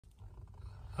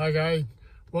Hi guys,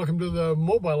 welcome to the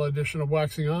mobile edition of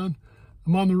Waxing On.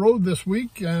 I'm on the road this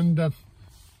week, and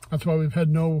that's why we've had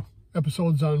no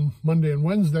episodes on Monday and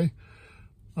Wednesday.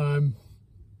 I'm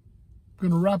going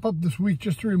to wrap up this week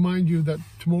just to remind you that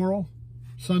tomorrow,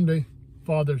 Sunday,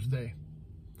 Father's Day.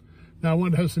 Now I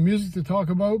wanted to have some music to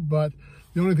talk about, but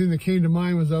the only thing that came to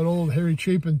mind was that old Harry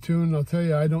Chapin tune. I'll tell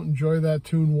you, I don't enjoy that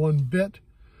tune one bit.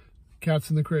 Cat's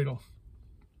in the Cradle.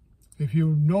 If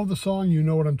you know the song, you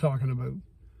know what I'm talking about.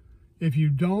 If you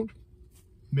don't,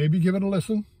 maybe give it a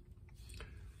listen.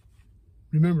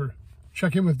 Remember,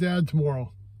 check in with Dad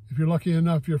tomorrow. If you're lucky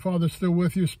enough, your father's still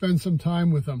with you, spend some time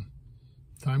with him.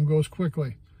 Time goes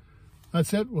quickly.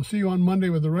 That's it. We'll see you on Monday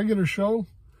with the regular show.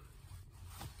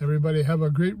 Everybody have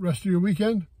a great rest of your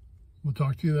weekend. We'll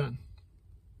talk to you then.